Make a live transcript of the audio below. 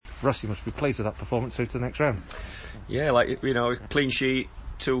Rusty must be pleased with that performance through to the next round. Yeah, clean sheet,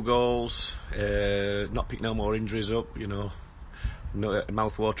 2 goals, not pick no more injuries up, no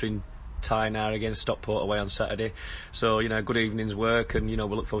mouth-watering tie now against Stockport away on Saturday. So, good evening's work, and, we'll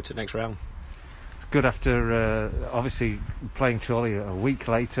look forward to the next round. Good after obviously playing Chorley a week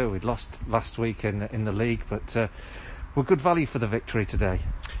later. We'd lost last week in the league, but were good value for the victory today.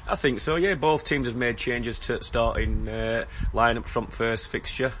 I think so, yeah. Both teams have made changes to starting line-up front first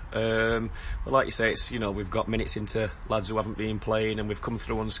fixture. But like you say, it's we've got minutes into lads who haven't been playing, and we've come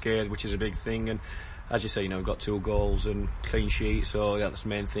through unscathed, which is a big thing. And as you say, we've got 2 goals and clean sheet, so yeah, that's the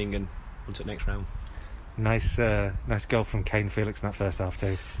main thing. And on to the next round. Nice goal from Kane Felix in that first half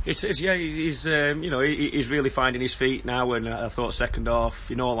too. It is, yeah. He's he's really finding his feet now, and I thought second half,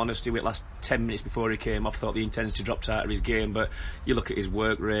 in all honesty, with the last 10 minutes before he came off, I thought the intensity dropped out of his game. But you look at his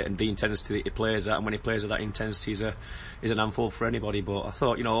work rate and the intensity that he plays at, and when he plays at that intensity, he's an handful for anybody. But I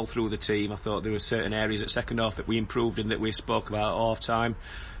thought, all through the team, I thought there were certain areas at second half that we improved in, that we spoke about at half time.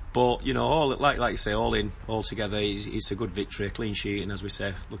 But all like you say, all together, it's a good victory, a clean sheet, and as we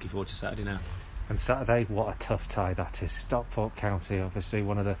say, looking forward to Saturday now. And Saturday, what a tough tie that is. Stockport County, obviously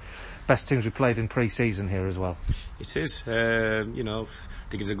one of the best teams we played in pre-season here as well. It is. I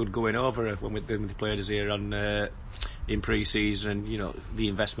think it's a good going over when the players here in pre-season, and the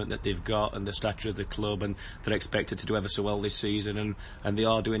investment that they've got and the stature of the club, and they're expected to do ever so well this season, and they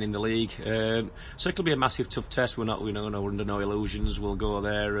are doing in the league. So it'll be a massive tough test. We're under no illusions. We'll go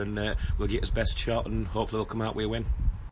there and we'll get his best shot, and hopefully we'll come out with a win.